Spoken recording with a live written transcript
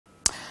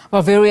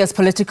Well, various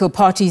political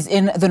parties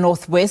in the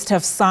Northwest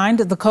have signed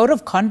the Code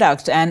of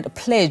Conduct and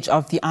Pledge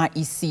of the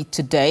IEC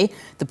today.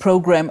 The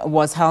program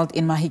was held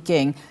in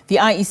Mahikeng. The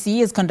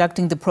IEC is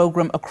conducting the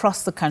program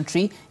across the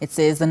country. It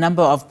says the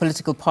number of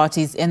political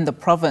parties in the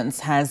province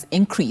has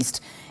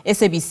increased.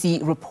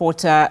 SABC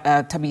reporter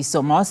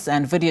Thabiso Moss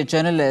and video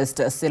journalist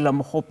Sello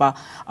Mogopa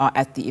are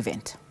at the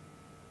event.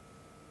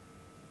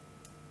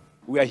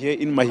 We are here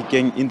in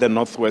Mahikeng in the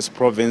Northwest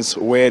Province,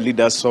 where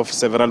leaders of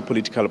several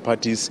political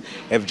parties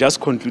have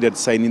just concluded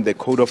signing the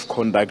Code of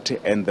Conduct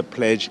and the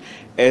Pledge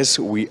as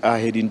we are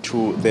heading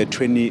to the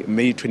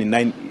May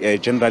 29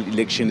 general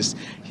elections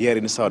here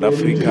in South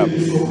Africa.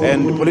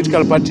 And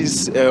political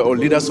parties or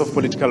leaders of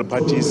political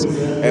parties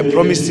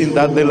promising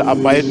that they'll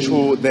abide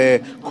to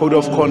the Code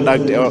of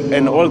Conduct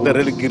and all the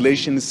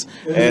regulations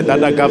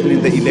that are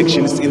governing the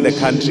elections in the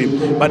country.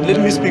 But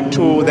let me speak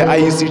to the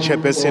IEC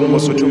chairperson,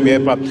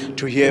 Mogopa,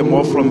 to hear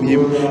more from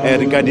him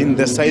regarding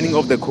the signing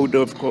of the Code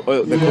of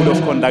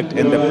Conduct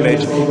and the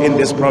Pledge in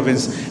this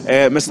province.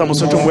 Mr.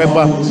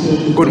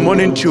 Mogopa, good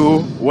morning to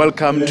you.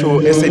 Welcome to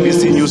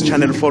SABC News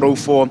Channel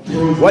 404.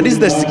 What is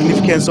the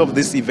significance of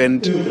this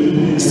event?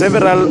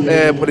 Several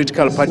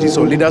political parties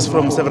or leaders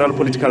from several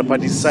political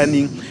parties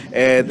signing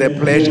the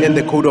Pledge and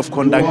the Code of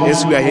Conduct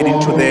as we are heading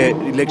to the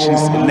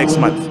elections next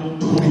month.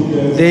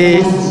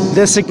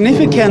 The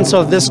significance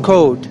of this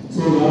code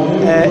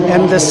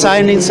and the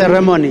signing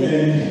ceremony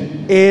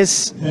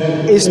is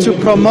to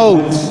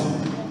promote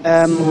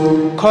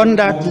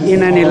conduct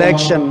in an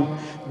election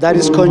that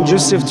is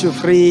conducive to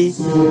free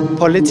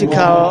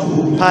political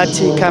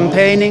party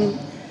campaigning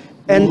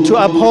and to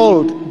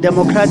uphold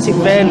democratic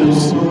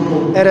values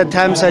at a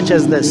time such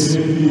as this.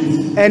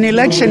 An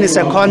election is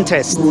a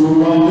contest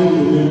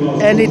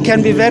and it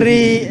can be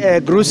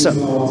very gruesome,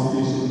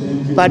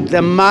 but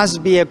there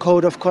must be a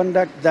code of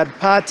conduct that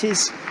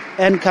parties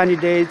and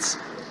candidates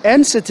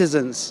and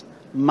citizens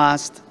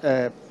must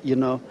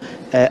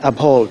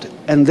uphold,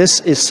 and this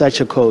is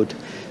such a code.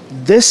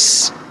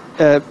 This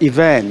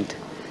event,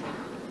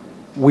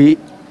 we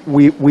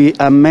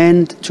are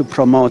meant to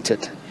promote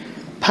it.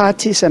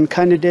 Parties and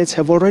candidates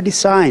have already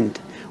signed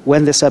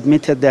when they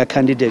submitted their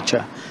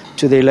candidature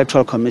to the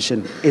Electoral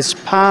Commission. It's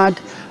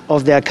part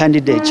of their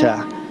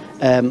candidature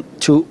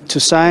to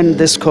sign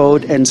this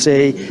code and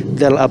say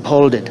they'll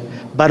uphold it.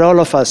 But all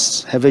of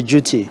us have a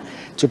duty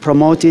to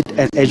promote it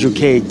and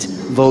educate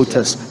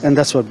voters, and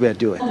that's what we are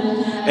doing.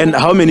 And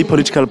how many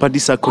political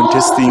parties are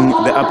contesting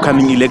the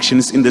upcoming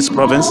elections in this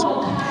province?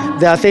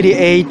 There are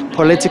 38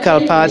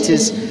 political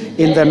parties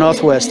in the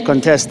Northwest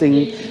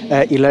contesting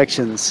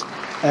elections.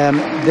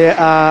 There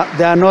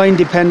are no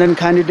independent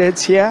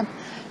candidates here,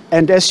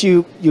 and as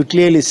you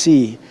clearly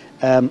see,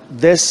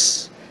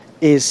 this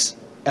is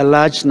a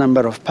large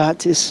number of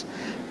parties.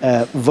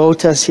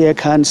 Voters here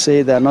can't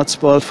say they're not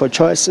spoiled for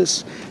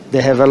choices.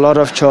 They have a lot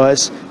of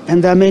choice,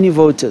 and there are many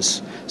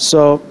voters.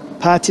 So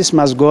parties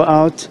must go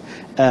out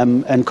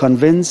and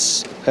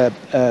convince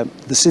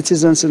the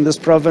citizens in this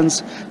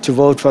province to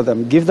vote for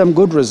them. Give them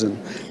good reason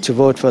to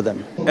vote for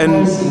them.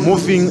 And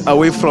moving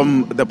away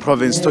from the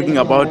province, talking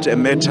about a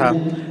matter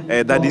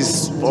that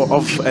is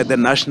of the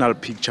national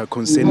picture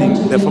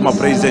concerning the former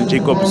President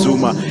Jacob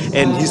Zuma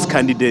and his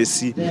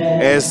candidacy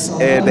as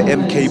the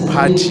MK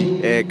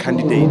party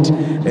candidate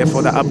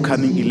for the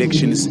upcoming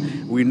elections.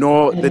 We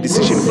know the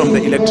decision from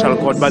the Electoral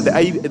Court, but the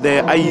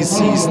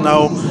IEC is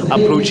now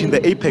approaching the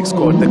Apex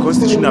Court, the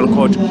Constitutional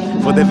Court,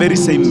 for the very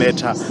same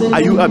matter.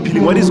 Are you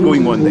appealing? What is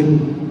going on there?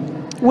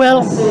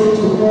 Well,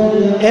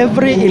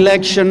 every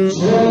election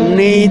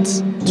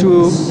needs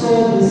to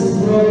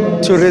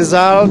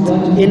result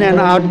in an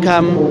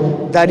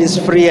outcome that is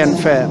free and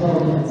fair.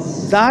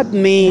 That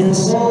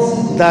means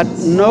that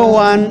no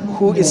one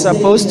who is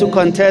supposed to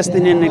contest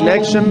in an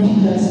election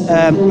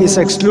is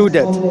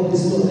excluded.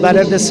 But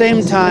at the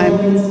same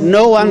time,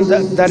 no one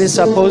that is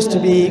supposed to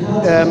be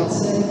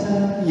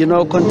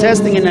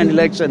contesting in an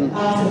election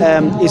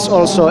is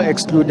also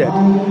excluded.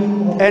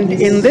 And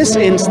in this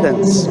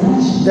instance,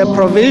 the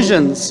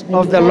provisions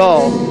of the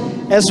law,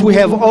 as we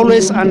have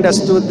always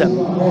understood them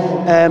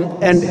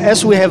and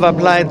as we have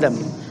applied them,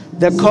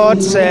 the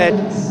court said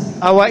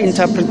our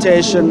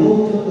interpretation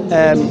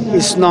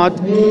is not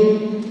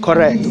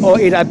correct, or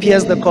it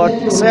appears the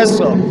court says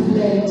so.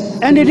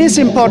 And it is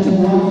important.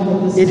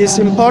 It is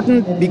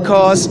important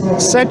because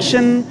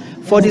Section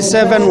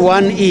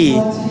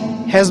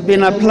 47(1)(e) has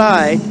been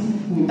applied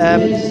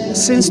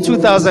since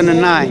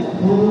 2009.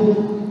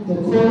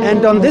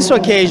 And on this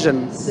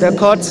occasion, the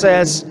court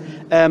says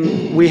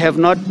we have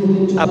not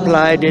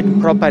applied it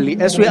properly,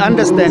 as we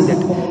understand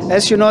it.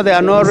 As you know, there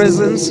are no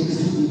reasons.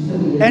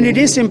 And it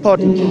is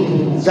important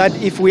that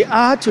if we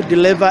are to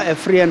deliver a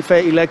free and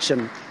fair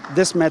election,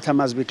 this matter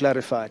must be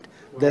clarified.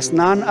 There's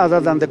none other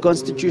than the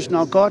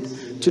Constitutional Court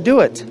to do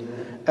it.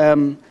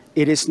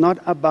 It is not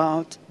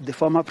about the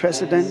former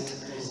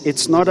president.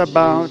 It's not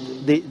about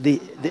the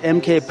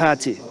MK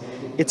party.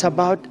 It's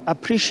about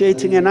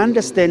appreciating and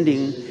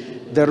understanding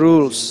the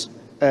rules,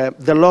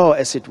 the law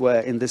as it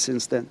were in this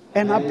instance,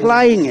 and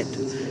applying it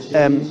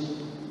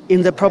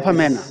in the proper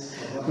manner.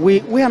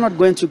 We are not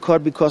going to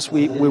court because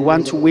we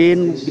want to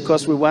win,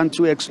 because we want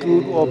to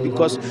exclude, or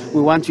because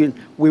we want to.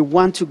 We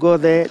want to go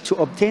there to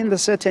obtain the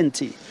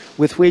certainty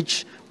with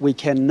which we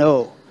can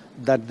know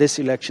that these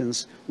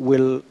elections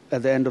will,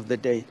 at the end of the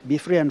day, be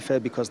free and fair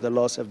because the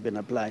laws have been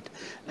applied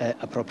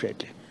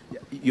appropriately.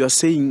 You're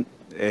saying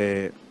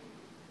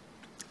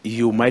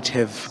you might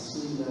have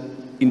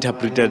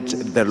interpreted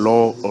the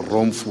law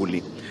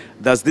wrongfully.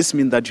 Does this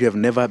mean that you have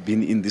never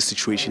been in this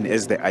situation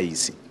as the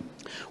IEC?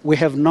 We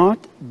have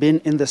not been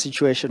in the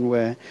situation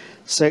where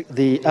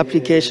the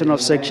application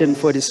of Section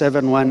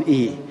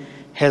 47(1)(e)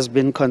 has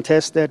been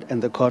contested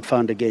and the court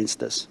found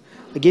against us.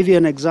 I'll give you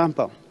an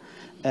example.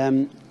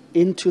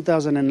 In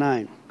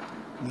 2009,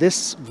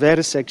 this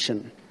very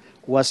section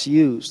was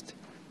used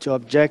to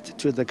object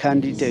to the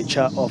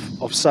candidature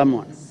of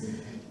someone.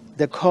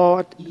 The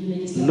court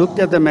looked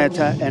at the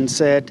matter and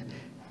said,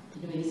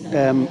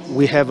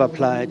 we have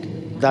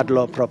applied that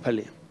law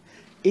properly.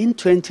 In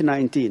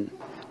 2019,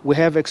 we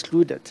have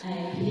excluded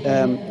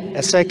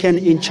a second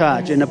in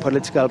charge in a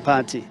political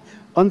party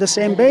on the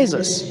same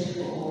basis.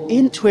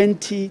 In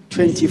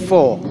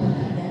 2024,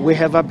 we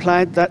have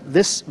applied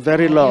this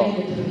very law,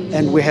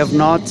 and we have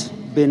not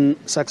been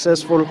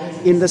successful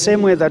in the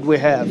same way that we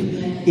have.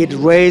 It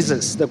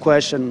raises the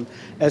question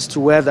as to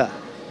whether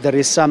there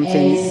is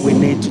something we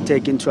need to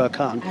take into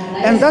account.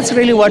 And that's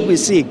really what we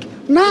seek.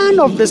 None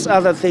of these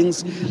other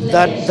things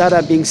that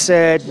are being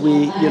said,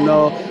 we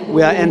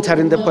are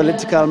entering the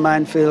political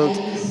minefield.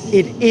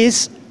 It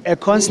is a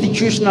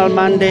constitutional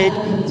mandate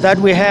that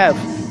we have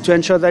to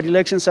ensure that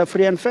elections are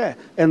free and fair.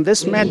 And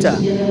this matter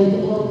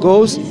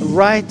goes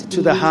right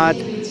to the heart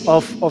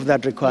of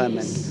that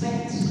requirement.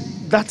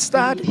 That's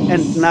that,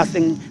 and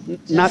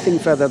nothing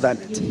further than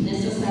it.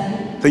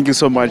 Thank you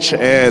so much.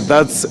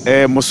 That's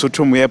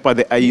Mosotho Mogopa,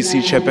 the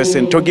IEC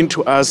chairperson, talking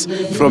to us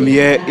from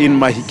here in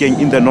Mahikeng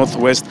in the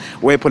Northwest,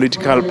 where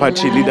political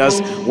party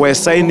leaders were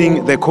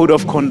signing the code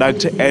of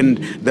conduct and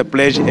the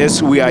pledge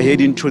as we are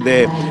heading to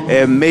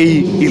the May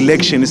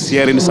elections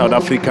here in South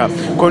Africa.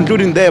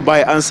 Concluding there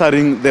by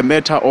answering the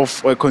matter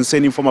of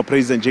concerning former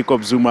President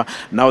Jacob Zuma,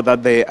 now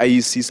that the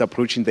IEC is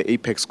approaching the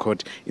apex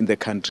court in the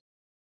country.